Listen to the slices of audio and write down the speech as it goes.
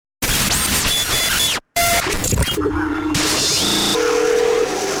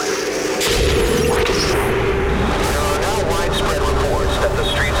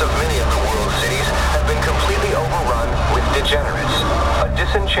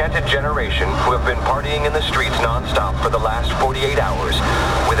disenchanted generation who have been partying in the streets non-stop for the last 48 hours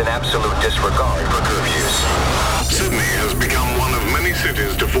with an absolute disregard for curfews. Sydney has become one of many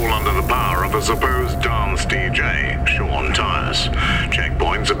cities to fall under the power of a supposed dance DJ, Sean Tyas.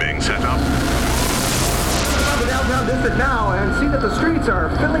 Checkpoints are being set up. The downtown district now and see that the streets are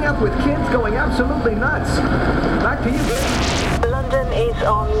filling up with kids going absolutely nuts. Back to you, Dave. London is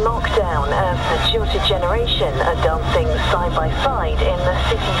on lockdown as the jilted generation are dancing side by side in the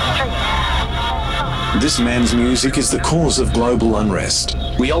city streets. This man's music is the cause of global unrest.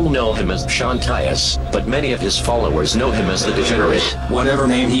 We all know him as Sean Tyas, but many of his followers know him as the Degenerate. Whatever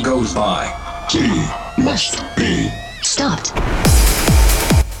name he goes by, he must be stopped.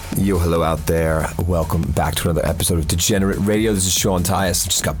 Yo, hello out there. Welcome back to another episode of Degenerate Radio. This is Sean Tyas. I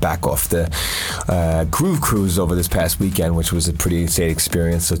just got back off the Groove Cruise over this past weekend, which was a pretty insane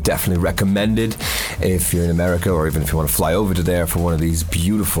experience. So definitely recommended if you're in America or even if you want to fly over to there for one of these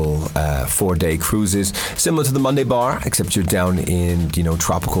beautiful 4-day cruises. Similar to the Monday Bar, except you're down in,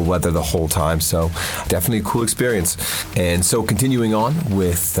 tropical weather the whole time. So definitely a cool experience. And so continuing on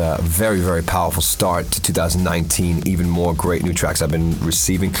with a very, very powerful start to 2019. Even more great new tracks I've been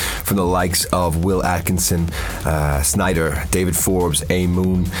receiving from the likes of Will Atkinson, Sneijder, David Forbes,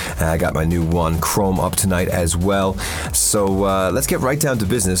 Aimoon. I got my new one, Chrome, up tonight as well. So let's get right down to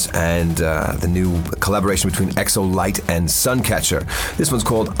business and the new collaboration between Exolight and Suncatcher. This one's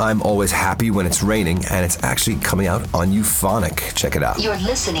called I'm Always Happy When It's Raining, and it's actually coming out on Euphonic. Check it out. You're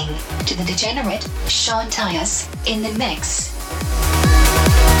listening to the Degenerate Sean Tyas in the mix.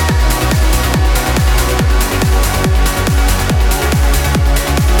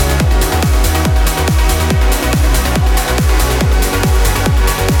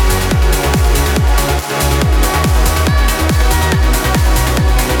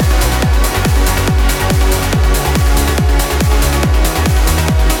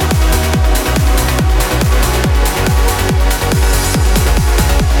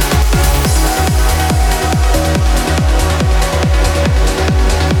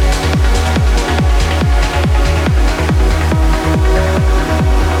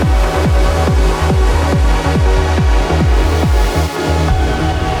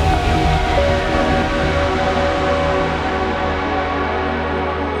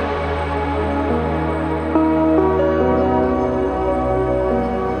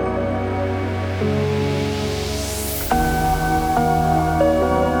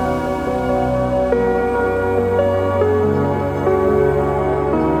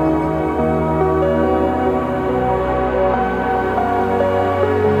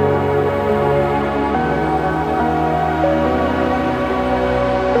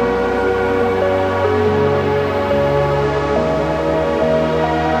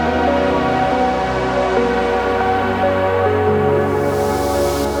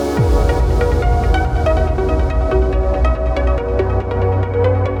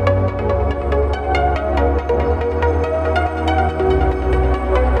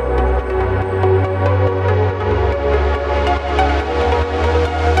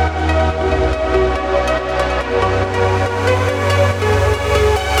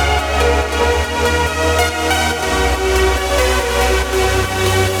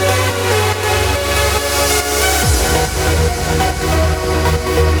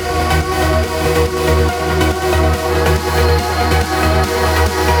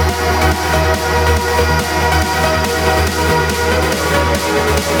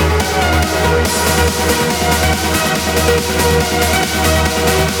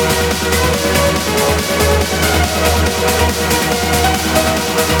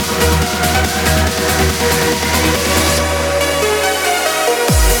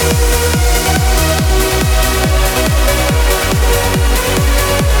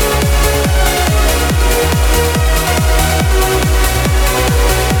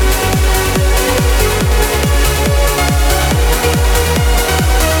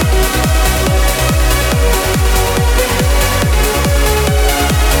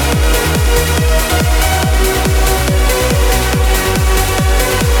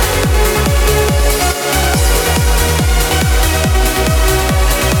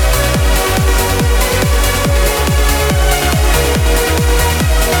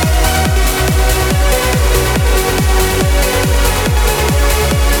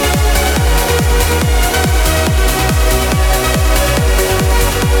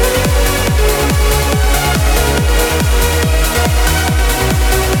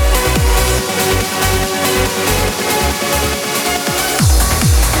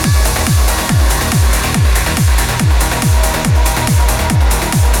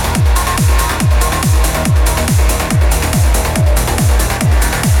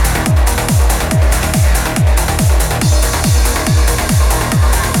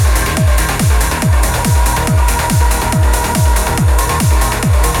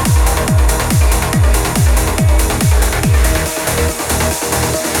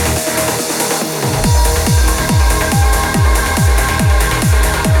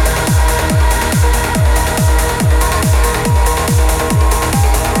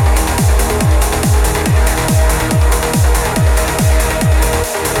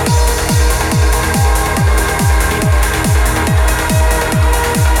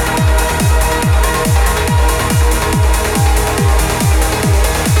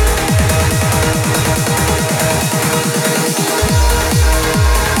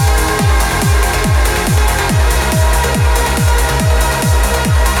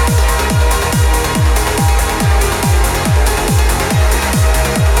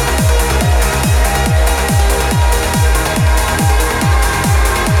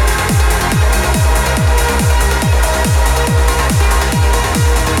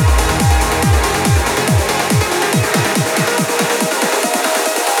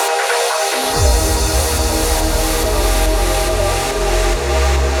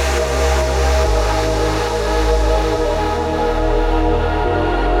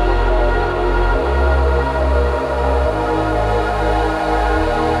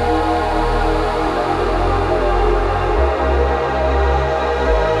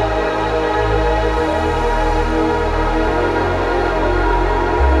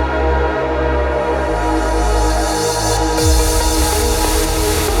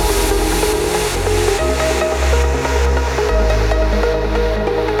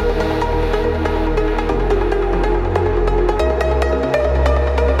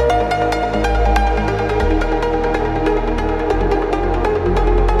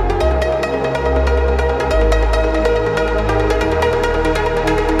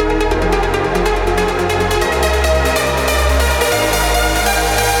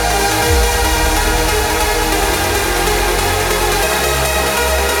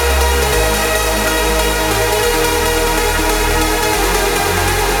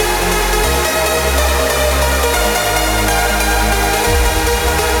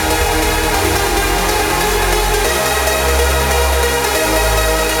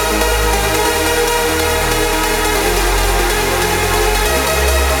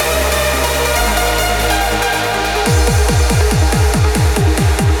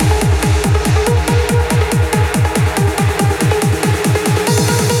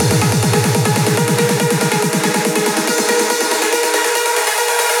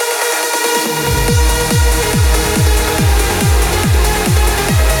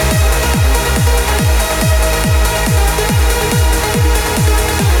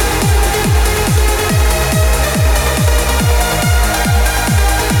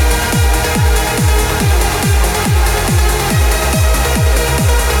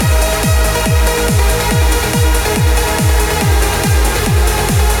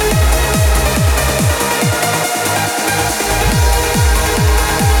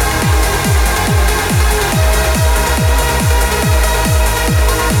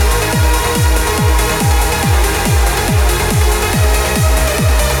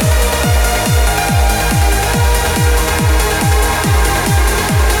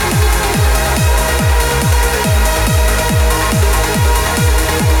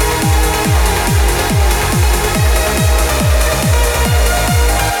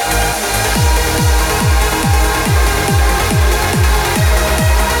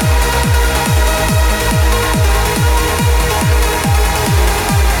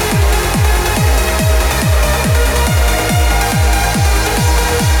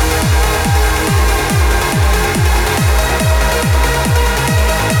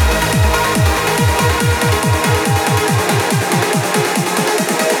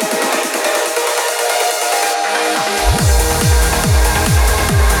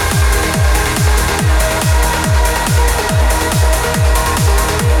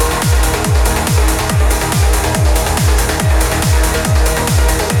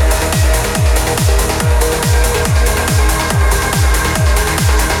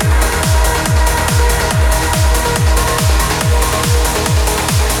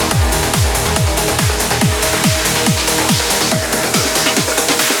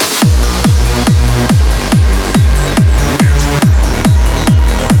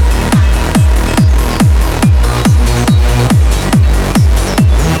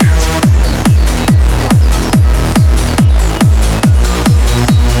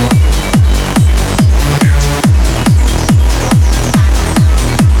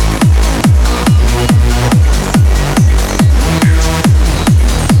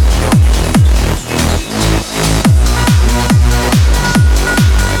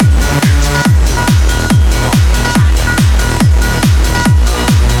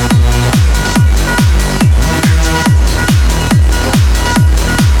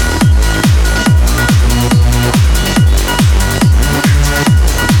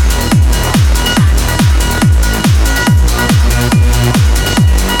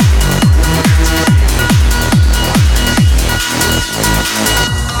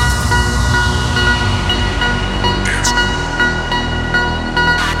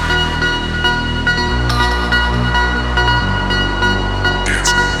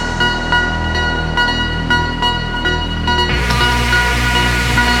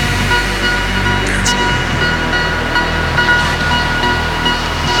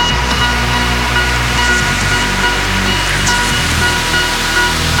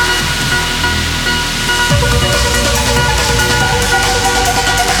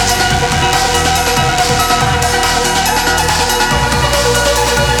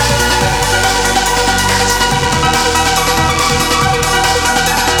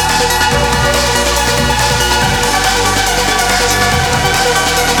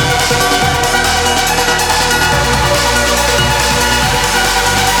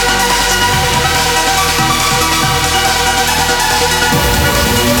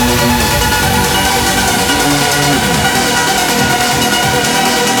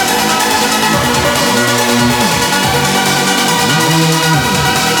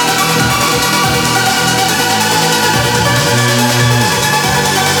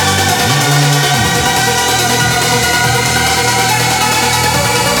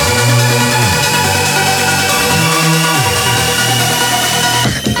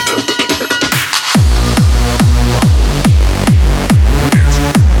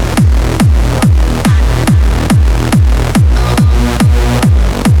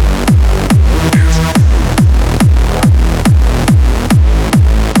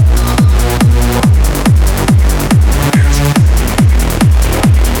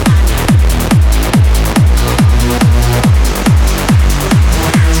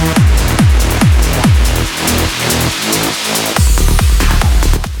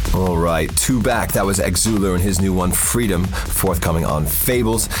 two back. That was Exouler and his new one, Freedom, forthcoming on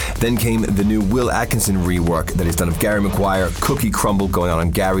Fables. Then came the new Will Atkinson rework that he's done of Gary Maguire, Cookie Crumble, going on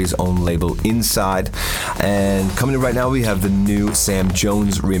Gary's own label Inside. And coming in right now, we have the new Sam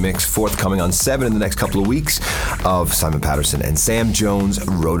Jones remix, forthcoming on 7 in the next couple of weeks, of Simon Patterson and Sam Jones,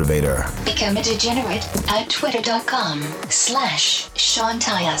 Rotavator. Become a degenerate at twitter.com/Sean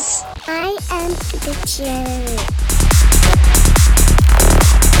Tyas. I am degenerate.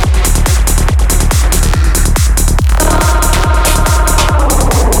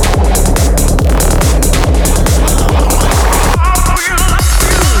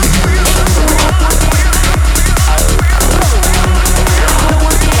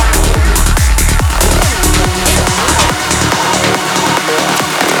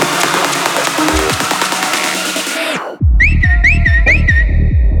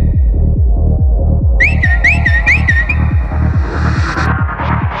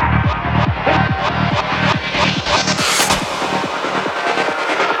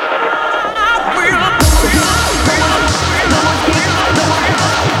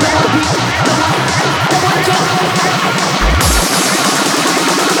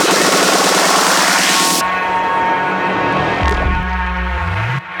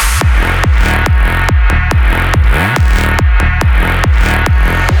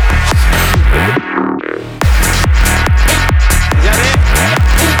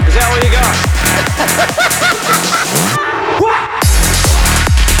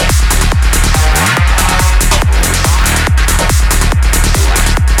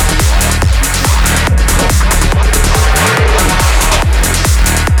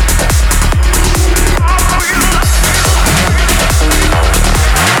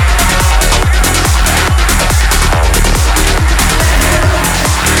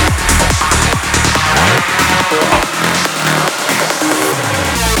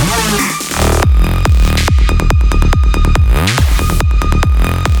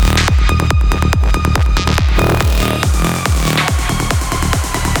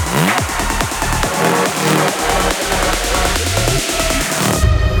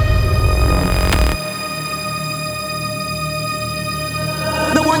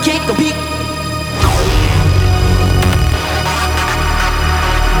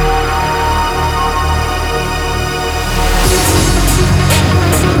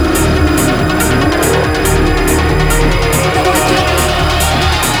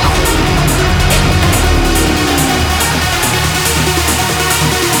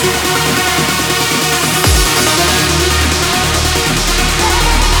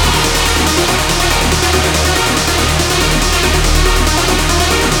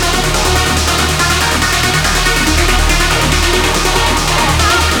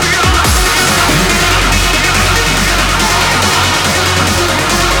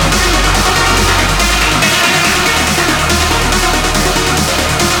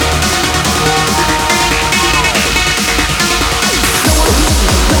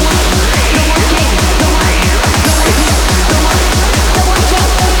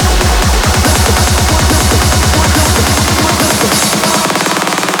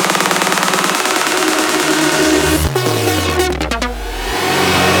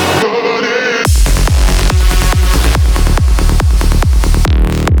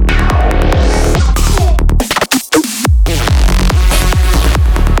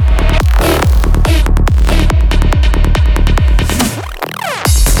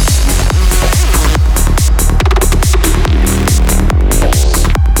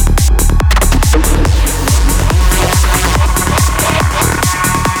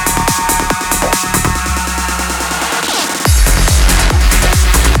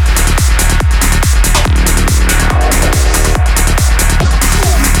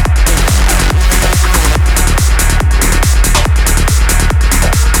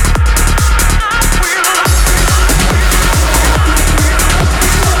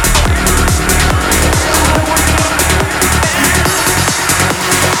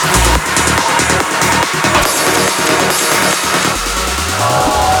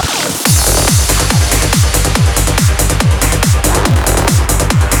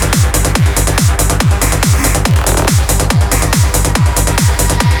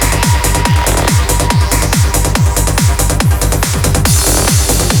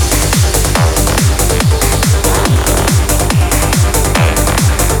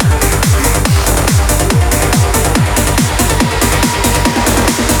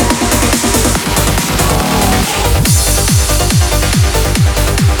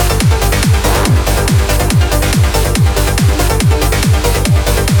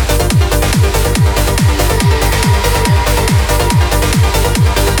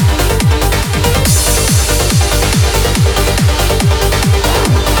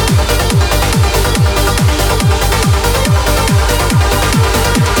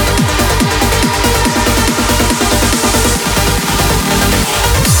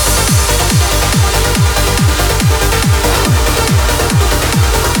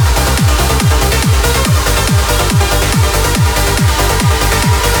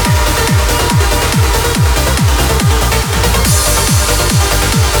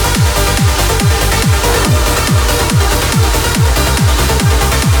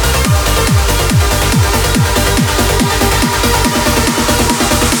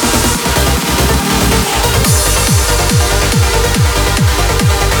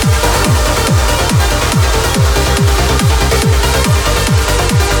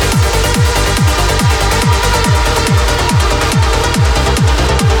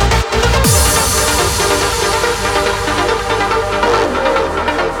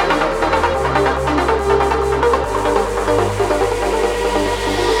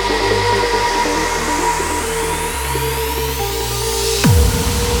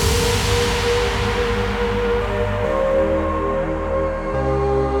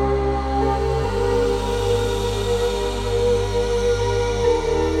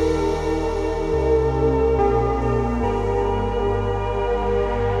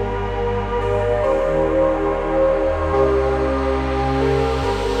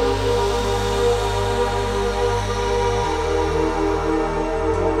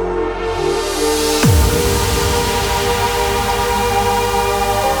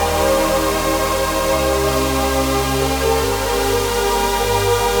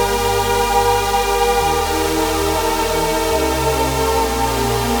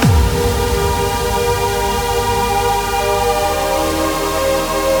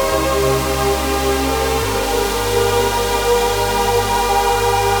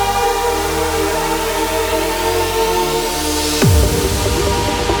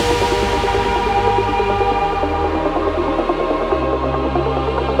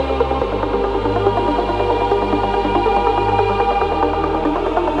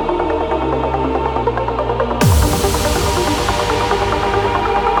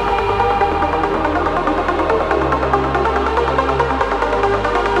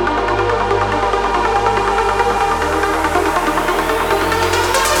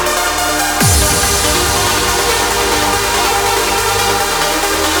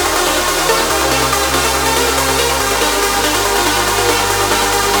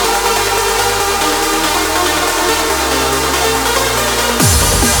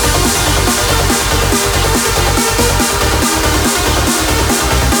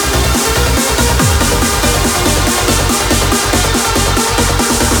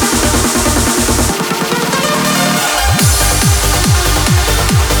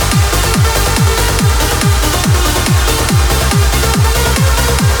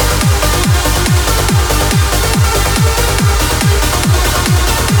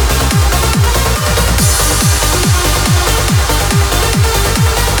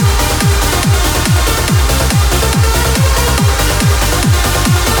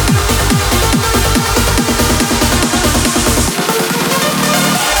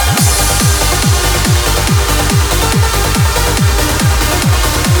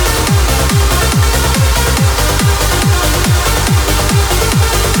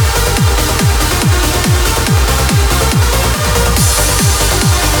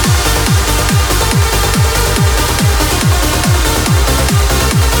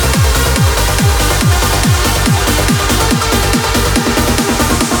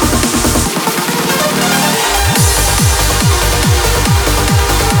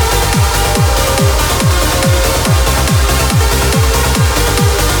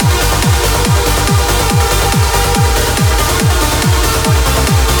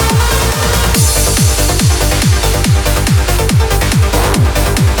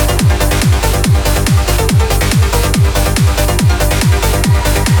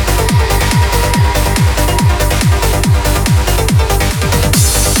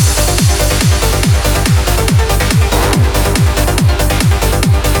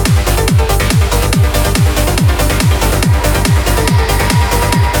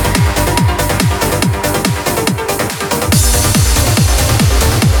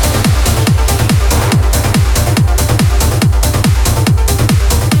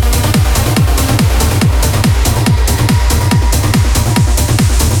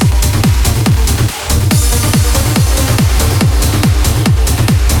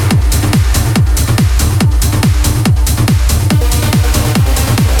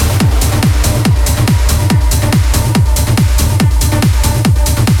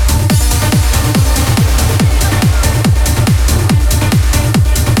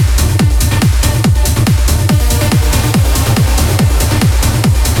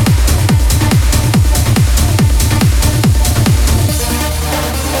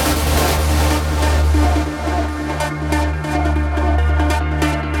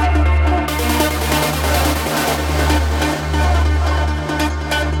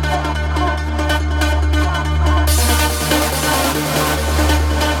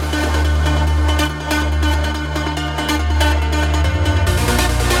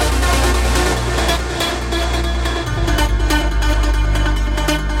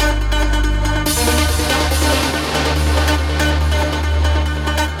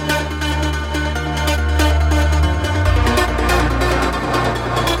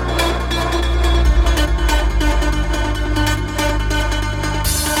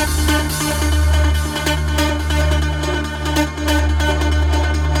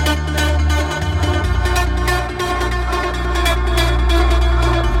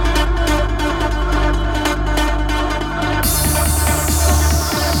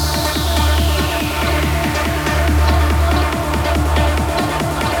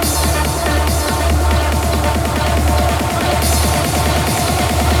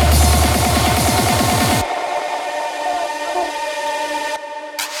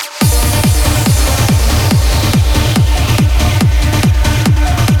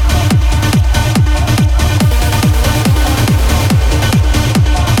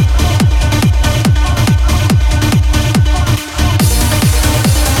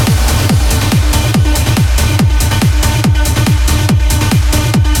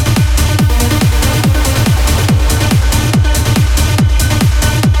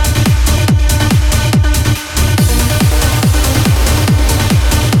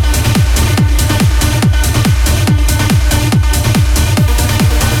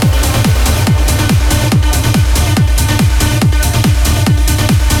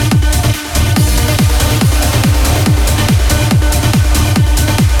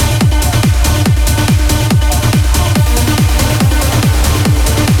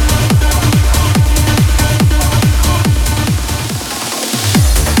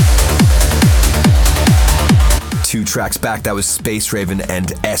 tracks back. That was Space Raven and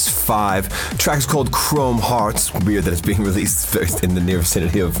S5. The track is called Chrome Hearts. Weird that it's being released in the near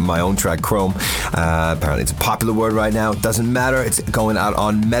vicinity of my own track, Chrome. Apparently it's a popular word right now. Doesn't matter. It's going out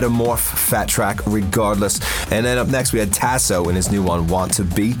on Metamorph, fat track regardless. And then up next we had Tasso in his new one, Want to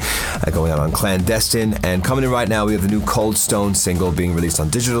Be, going out on Clandestine. And coming in right now we have the new Cold Stone single being released on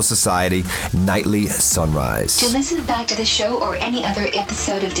Digital Society, Nightly Sunrise. To listen back to the show or any other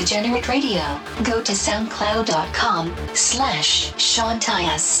episode of Degenerate Radio, go to soundcloud.com/Sean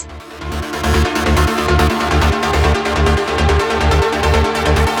Tyas.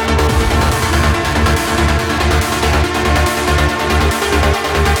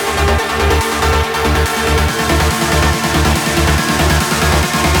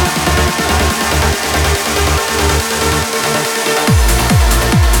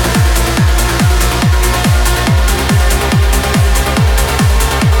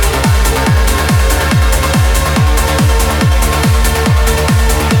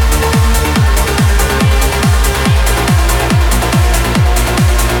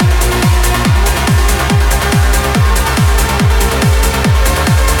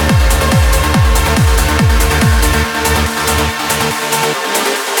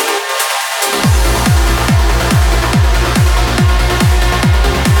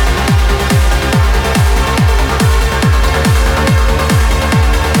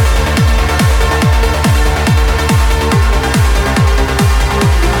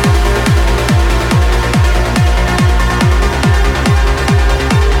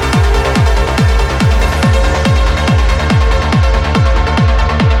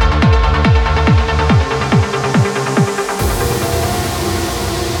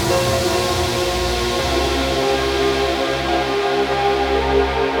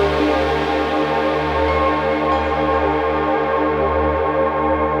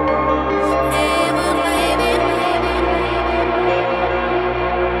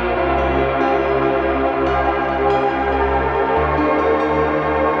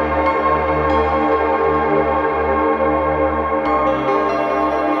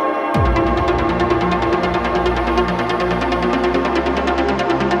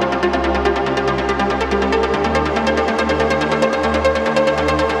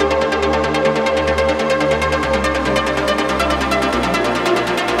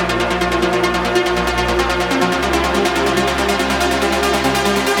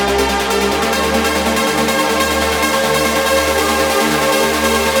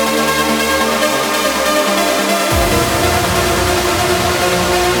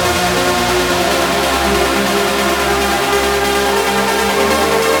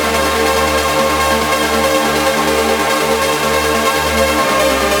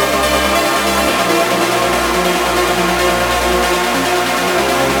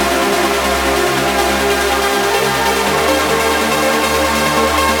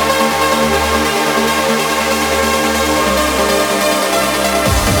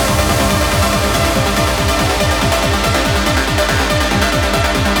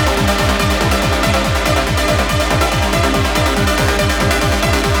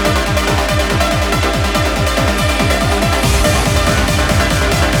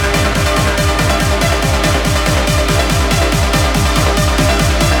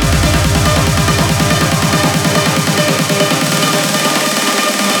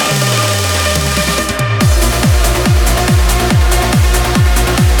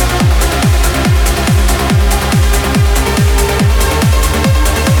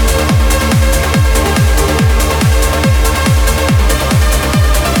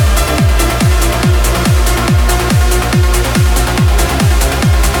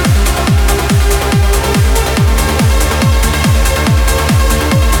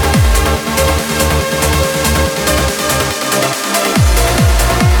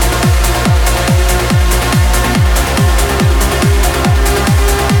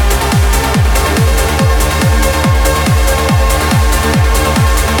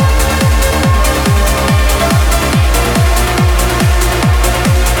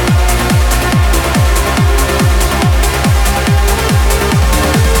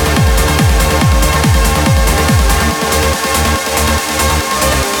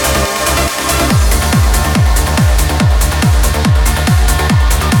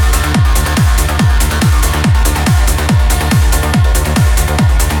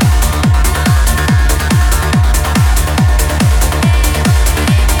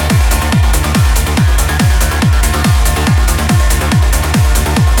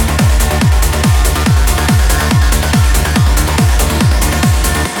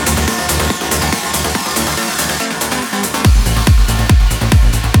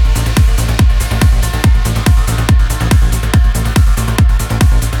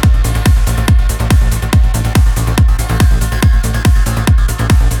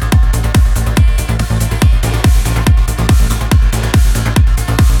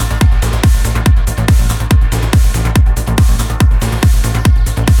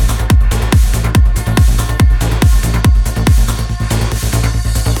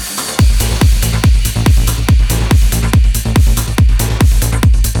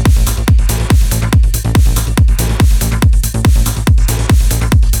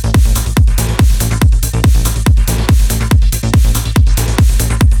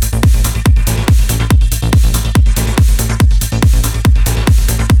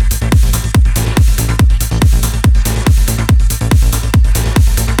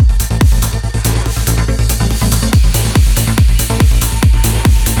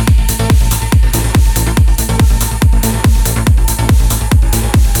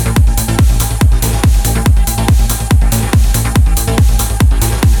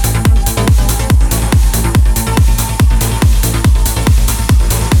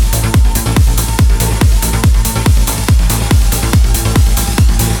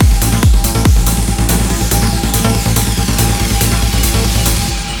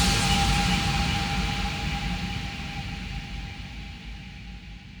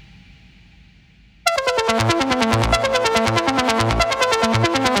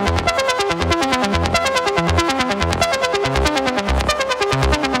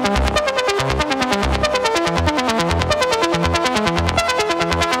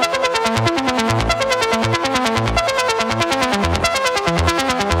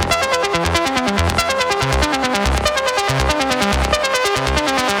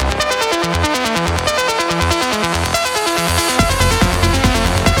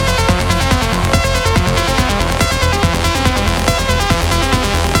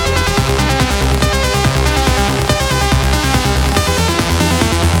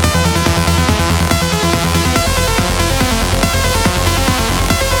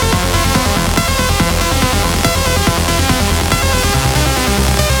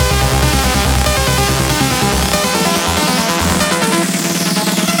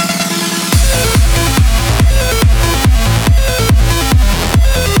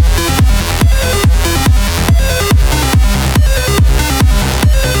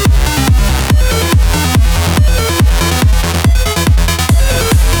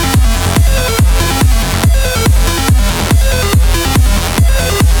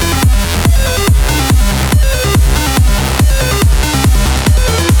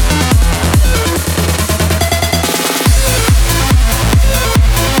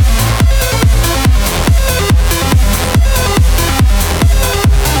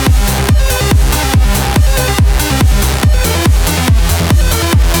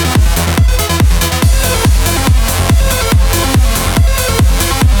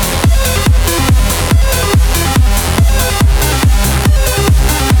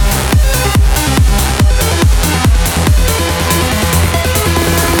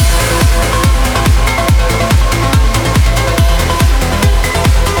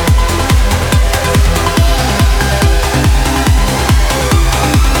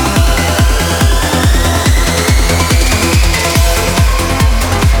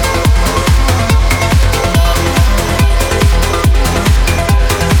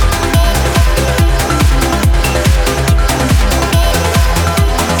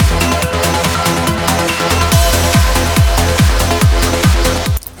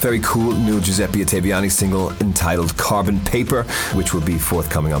 very cool new Giuseppe Ottaviani single entitled Carbon Paper, which will be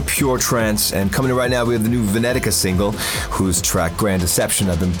forthcoming on Pure Trance. And coming in right now, we have the new Venetica single, whose track Grand Deception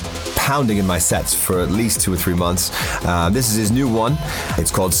I've been pounding in my sets for at least 2 or 3 months. This is his new one. It's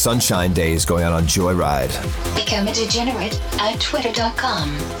called Sunshine Days, going out on Joyride. Become a degenerate at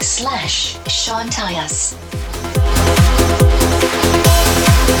twitter.com/Sean Tyas.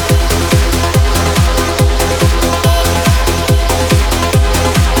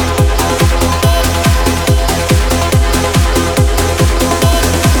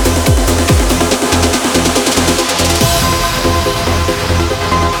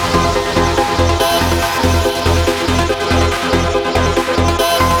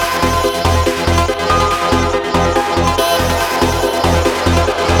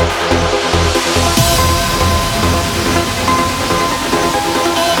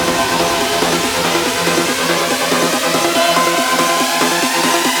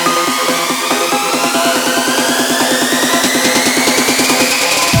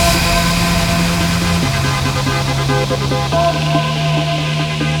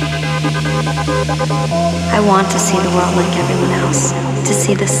 I want to see the world like everyone else, to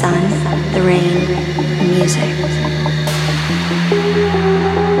see the sun, the rain, the music.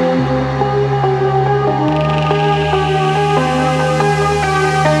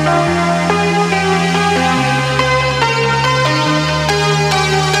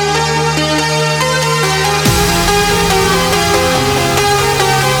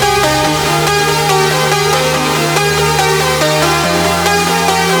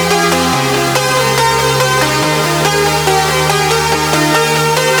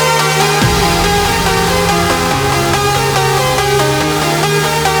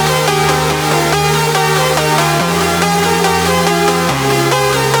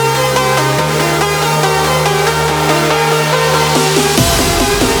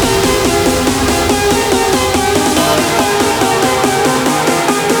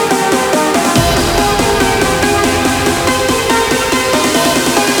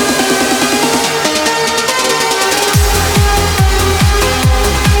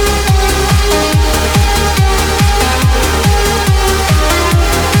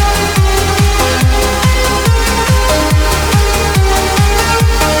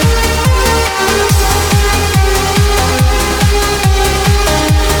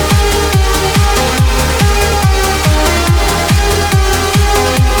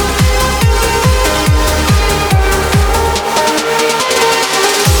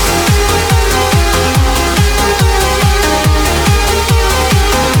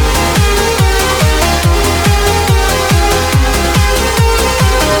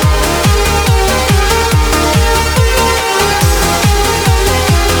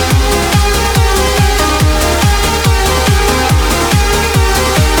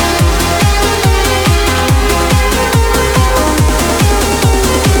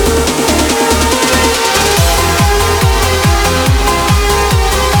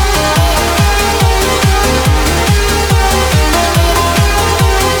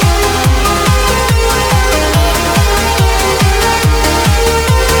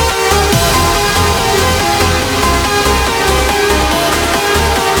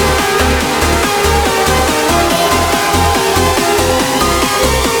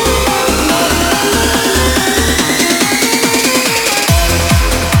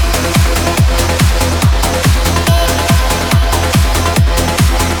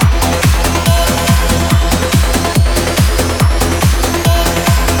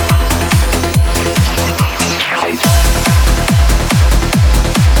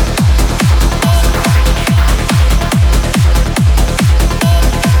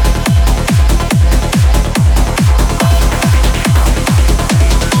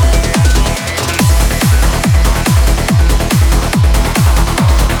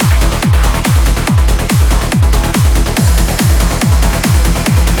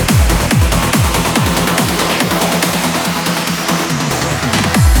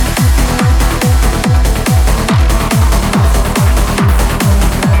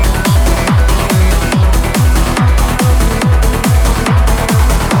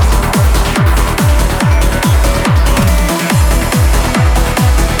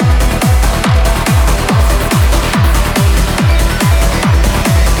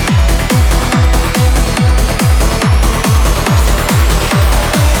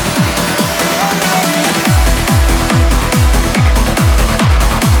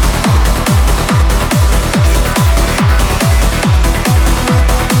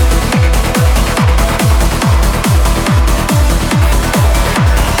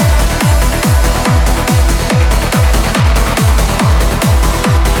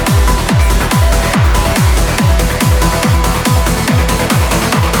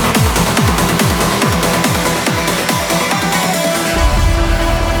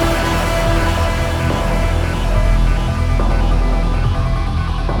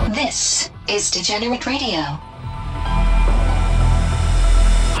 Degenerate Radio.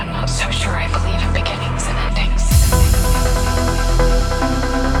 I'm not so sure I believe in beginnings and endings.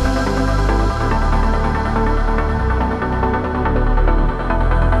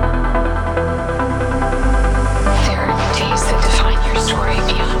 There are days that define your story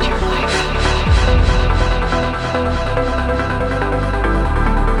beyond your life.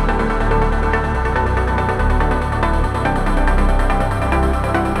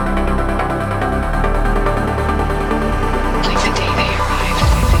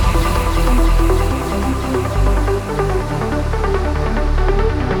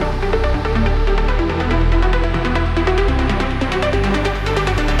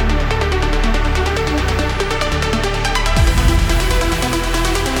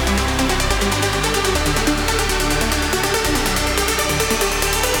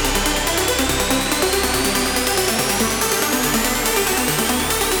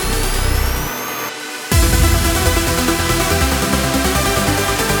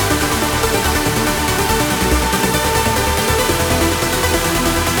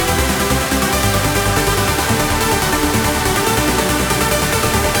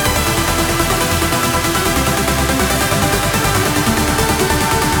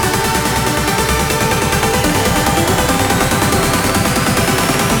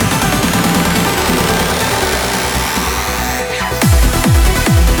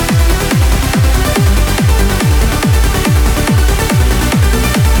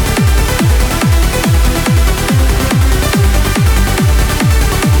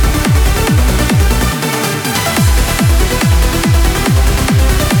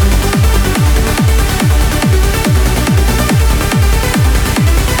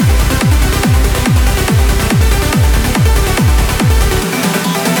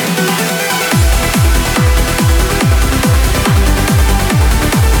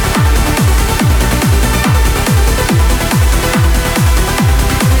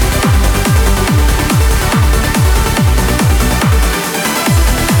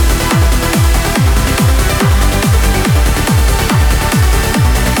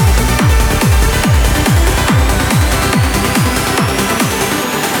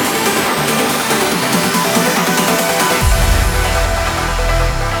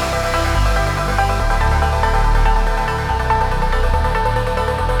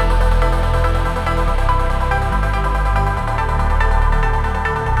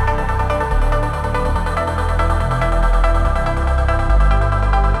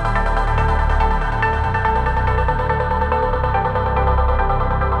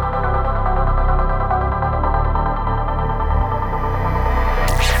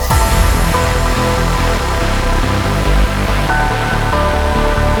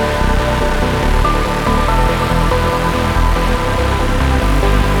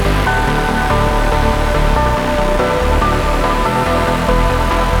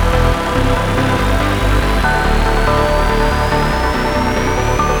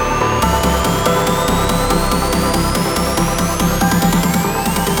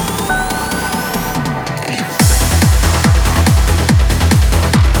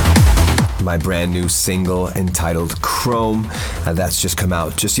 My brand new single entitled Chrome. That's just come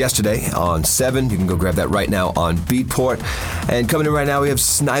out just yesterday on 7. You can go grab that right now on Beatport. And coming in right now, we have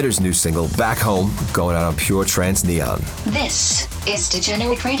Sneijder's new single, Back Home, going out on Pure Trance Neon. This is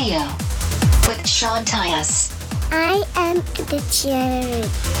Degenerate Radio with Sean Tyas. I am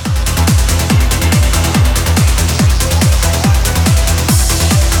Degenerate.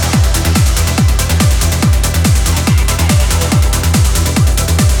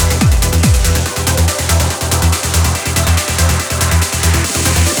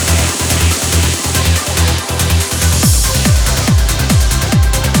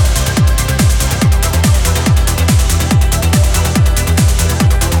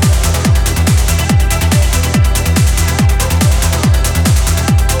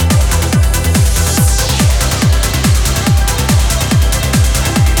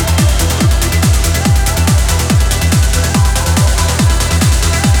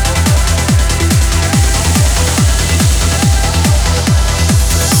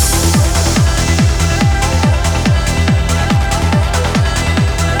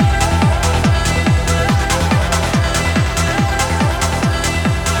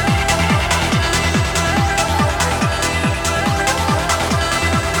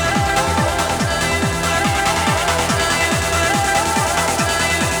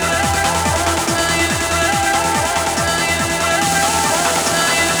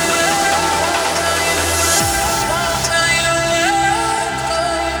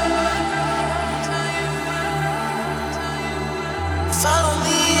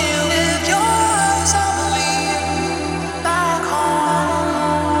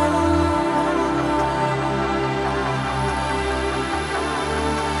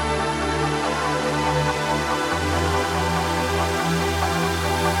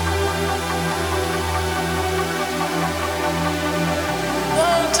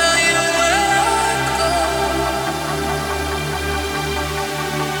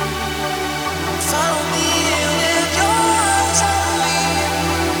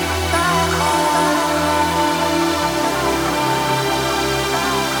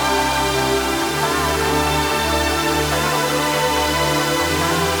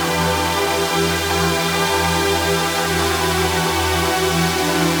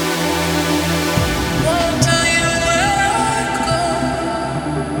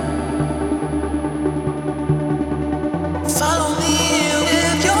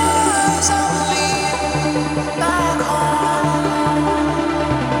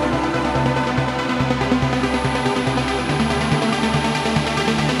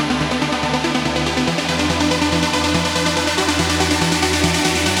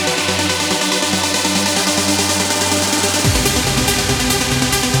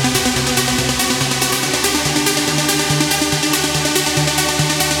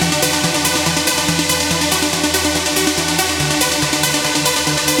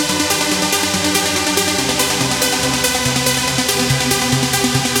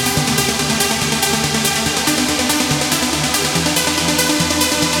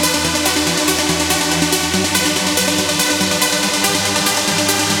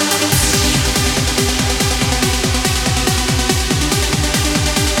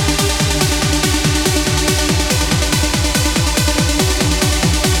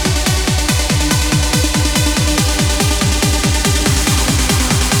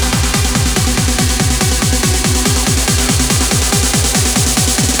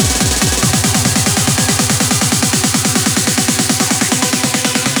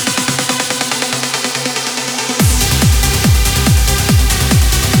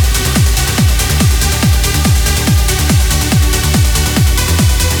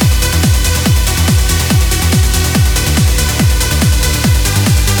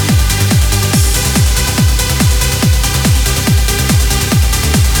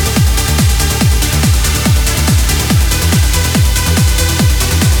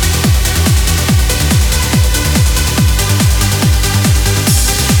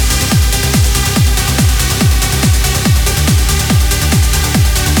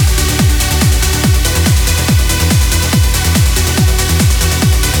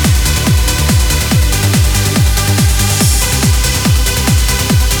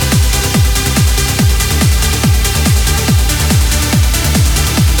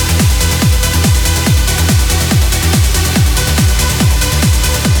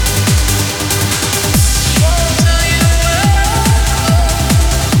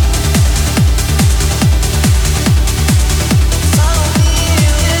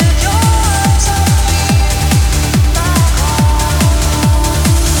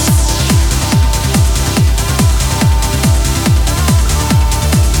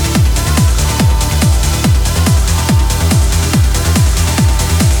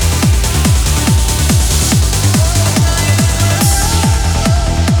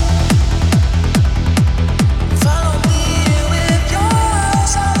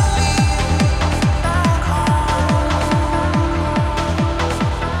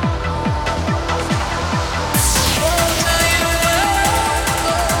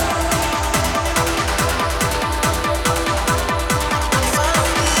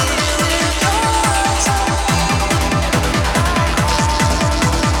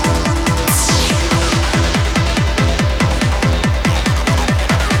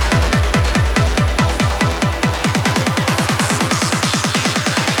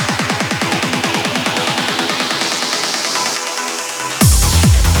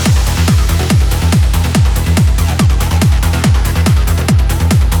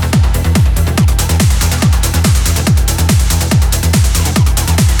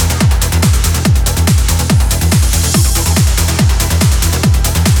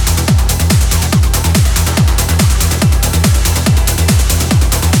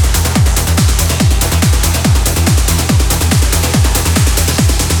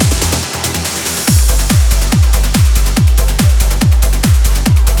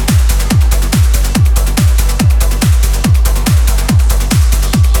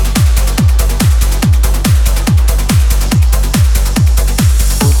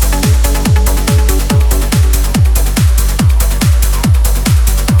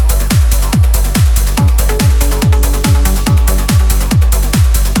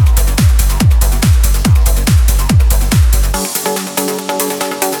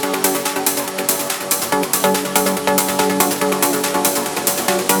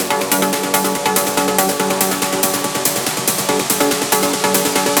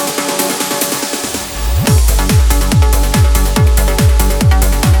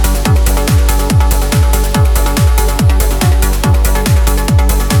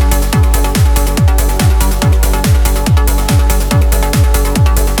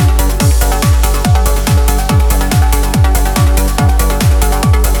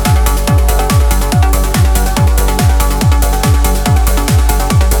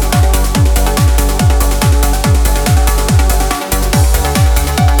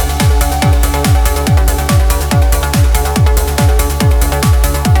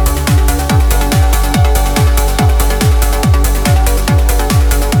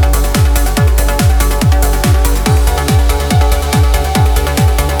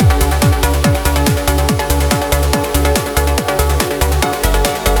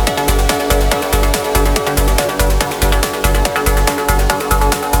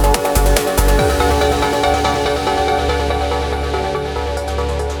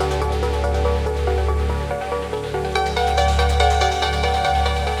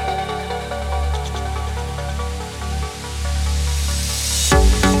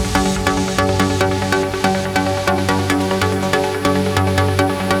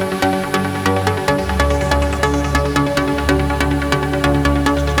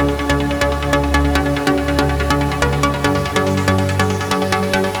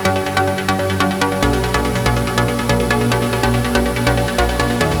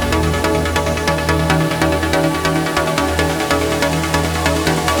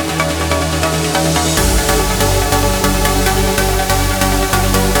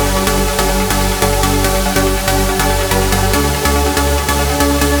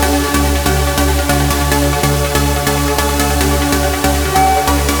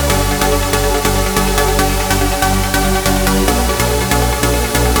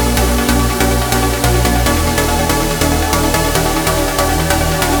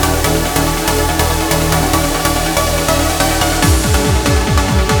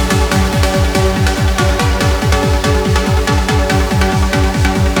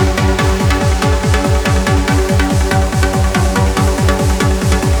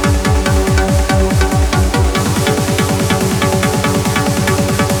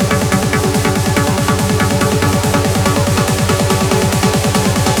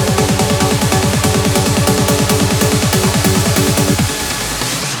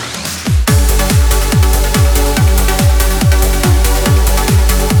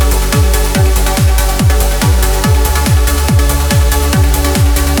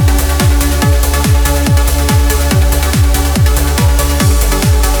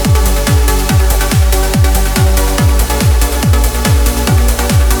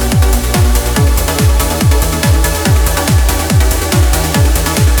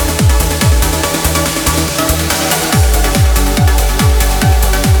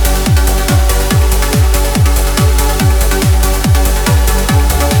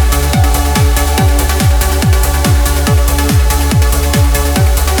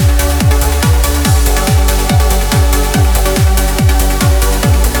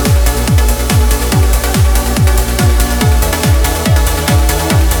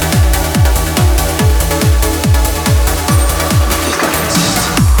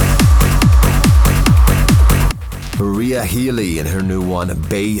 Healy and her new one,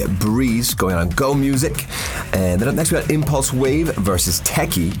 Bay Breeze, going on Go Music. And then up next we got Impulse Wave versus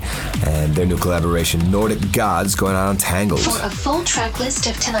Techy and their new collaboration, Nordic Gods, going on Tangled. For a full track list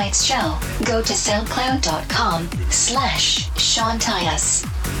of tonight's show, go to soundcloud.com/Sean Tyas.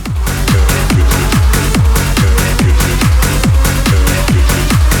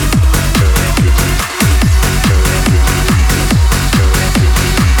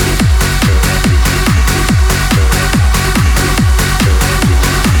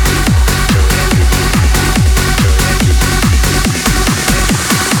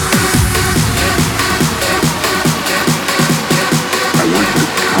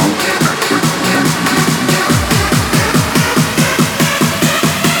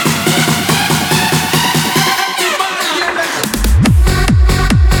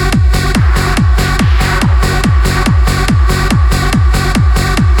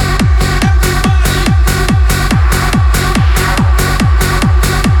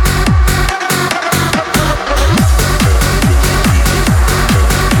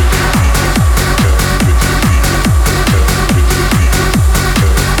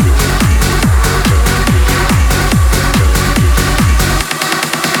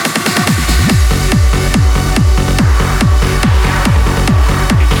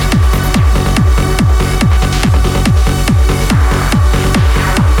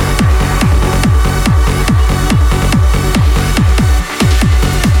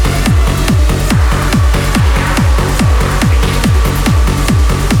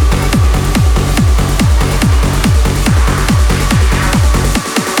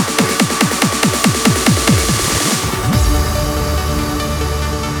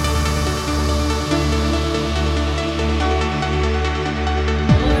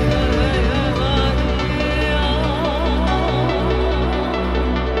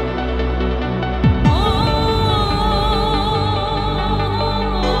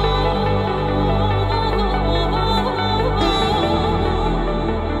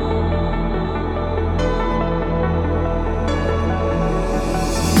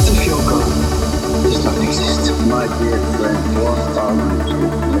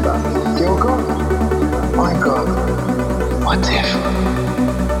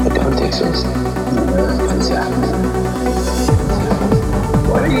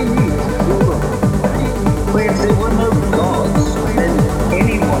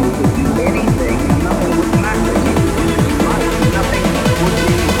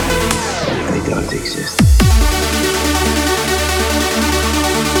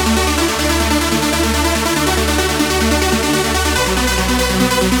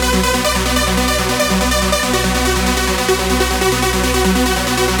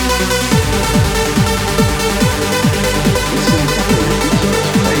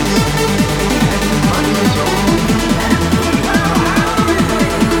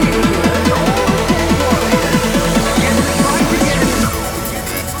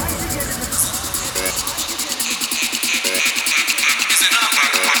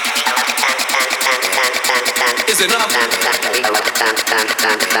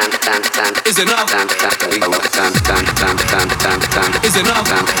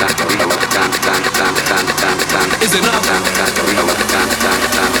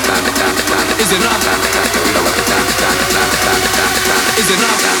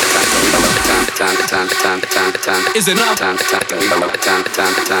 Is it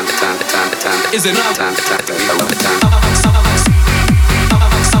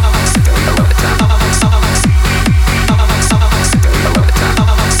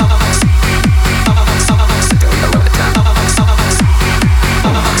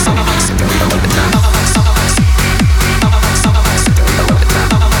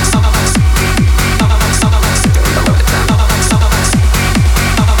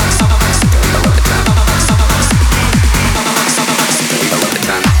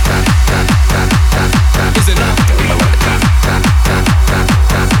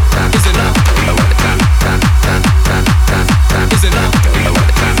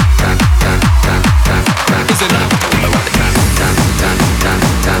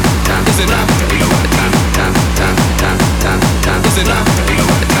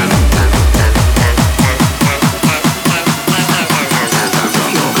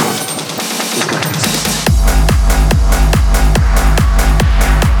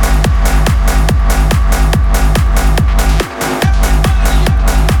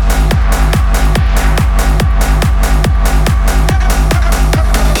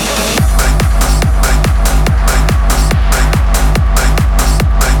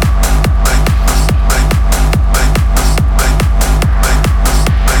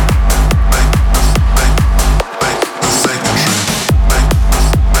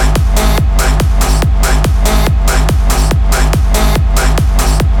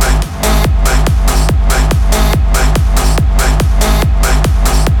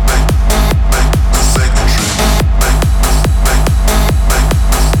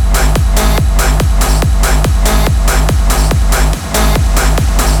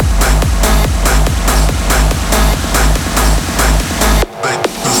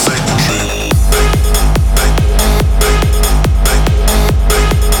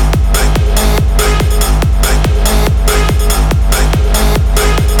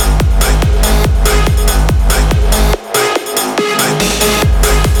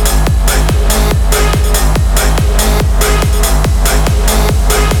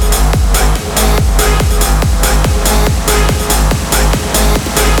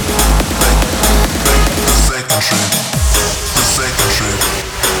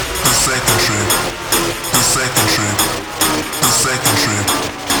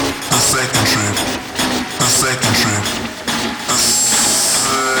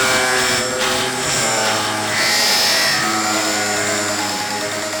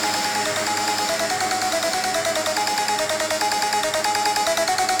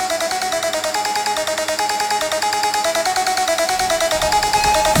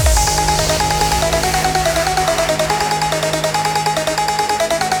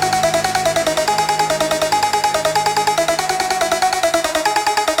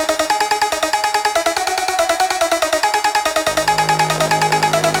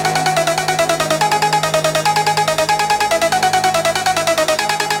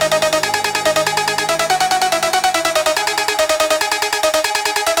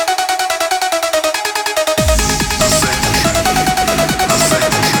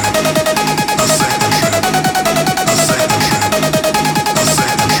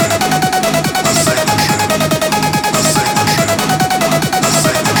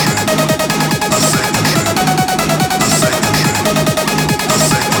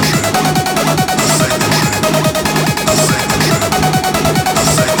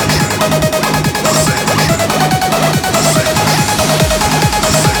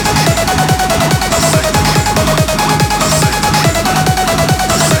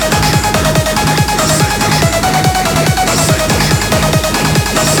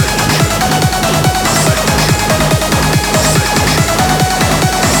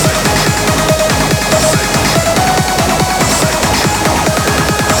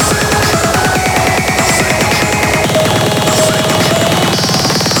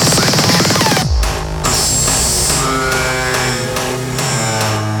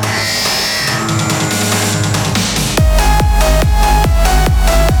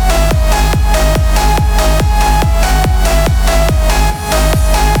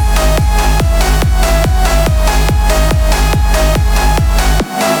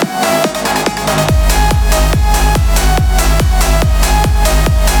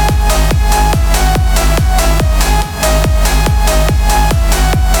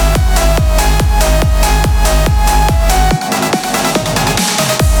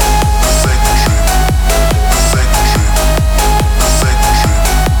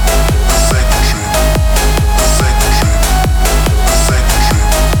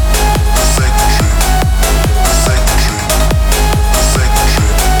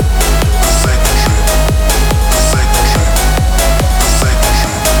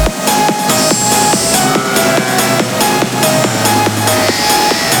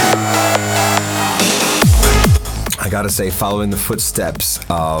gotta say, following the footsteps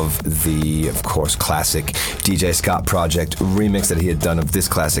of the, of course, classic DJ Scott Project remix that he had done of this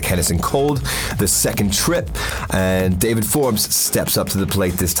classic Hennes and Cold, The Second Trip, and David Forbes steps up to the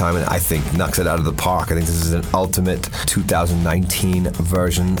plate this time and I think knocks it out of the park. I think this is an ultimate 2019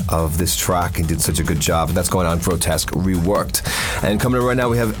 version of this track. He did such a good job, and that's going on Grotesque Reworked. And coming up right now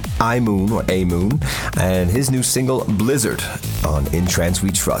we have Aimoon and his new single Blizzard on In Trance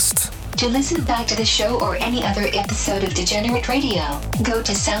We Trust. To listen back to the show or any other episode of Degenerate Radio, go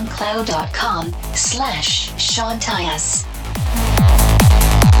to soundcloud.com/Sean Tyas.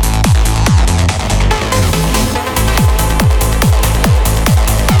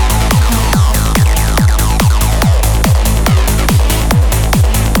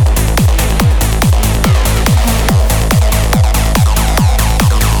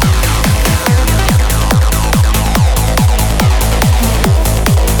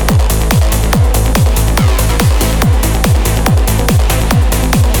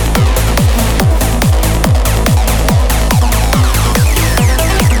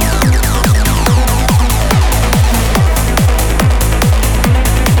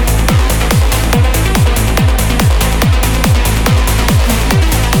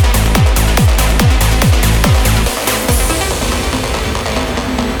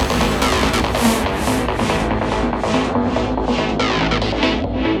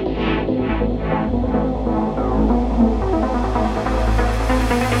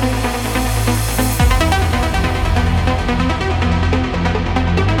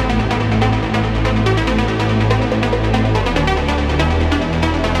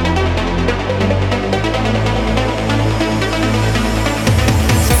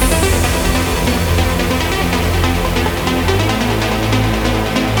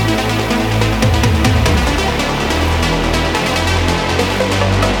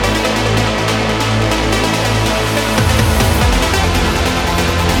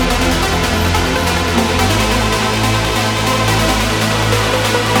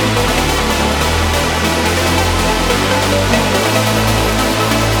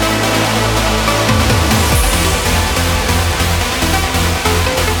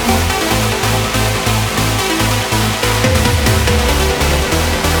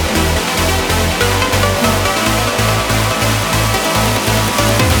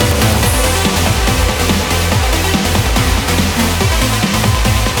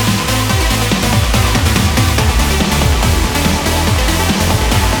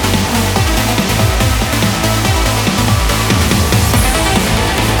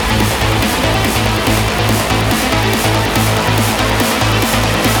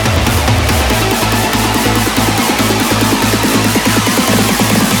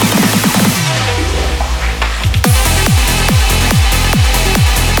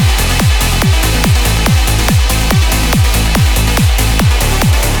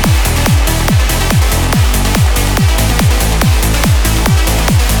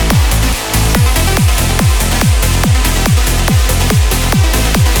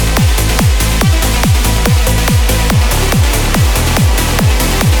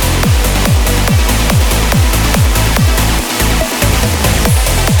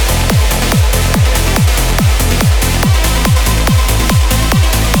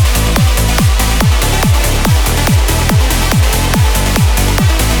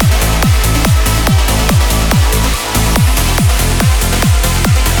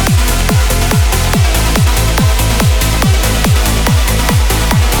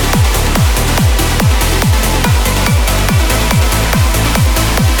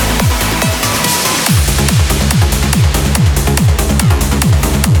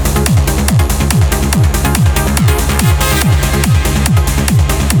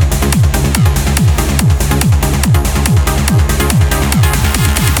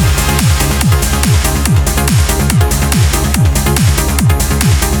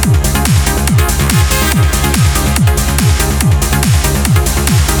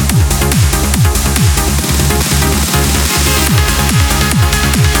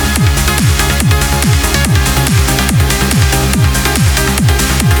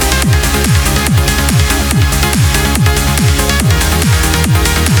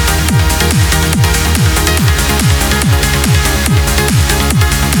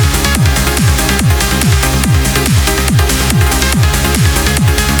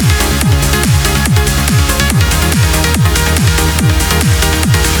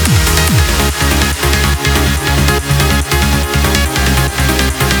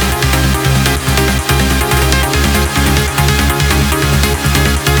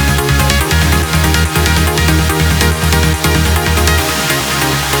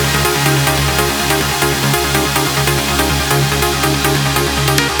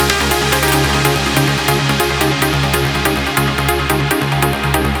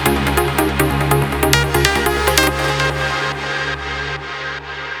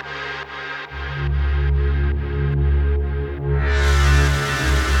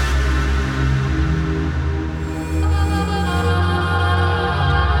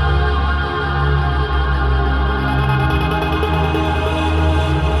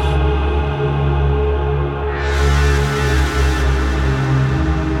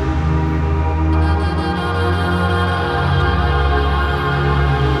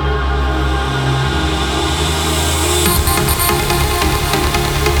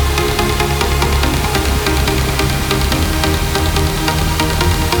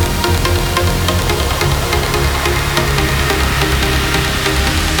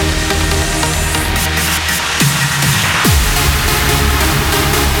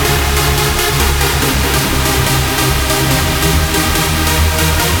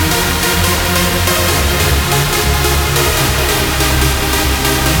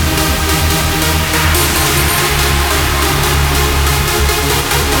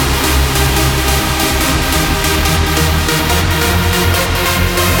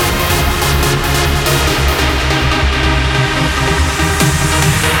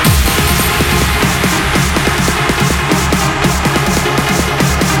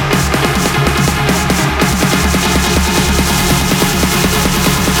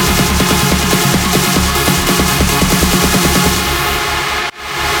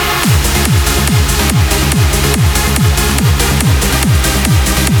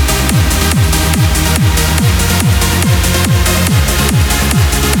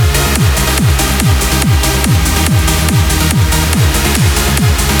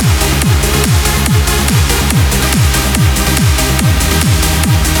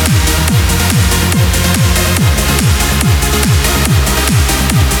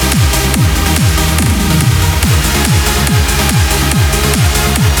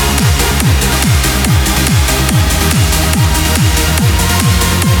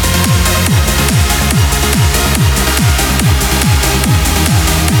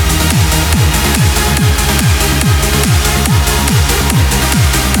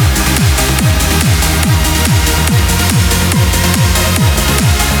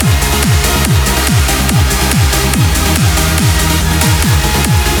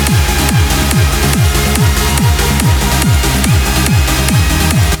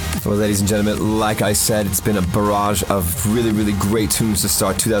 Well, ladies and gentlemen, like I said, it's been a barrage of really, really great tunes to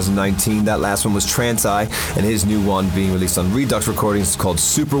start 2019. That last one was Trance and his new one being released on Redux Recordings called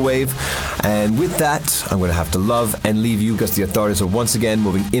Superwave. And with that, I'm going to have to love and leave you because the authorities are once again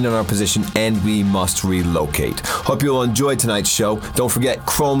moving in on our position and we must relocate. Hope you all enjoyed tonight's show. Don't forget,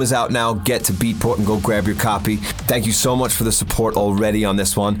 Chrome is out now. Get to Beatport and go grab your copy. Thank you so much for the support already on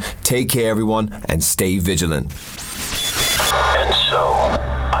this one. Take care, everyone, and stay vigilant. And so,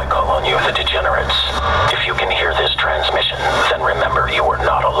 I call on you, the Degenerates. If you can hear this transmission, then remember you are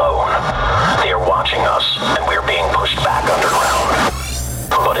not alone. They are watching us, and we're being pushed back underground.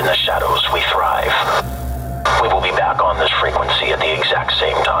 But in the shadows, we thrive. We will be back on this frequency at the exact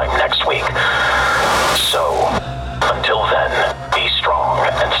same time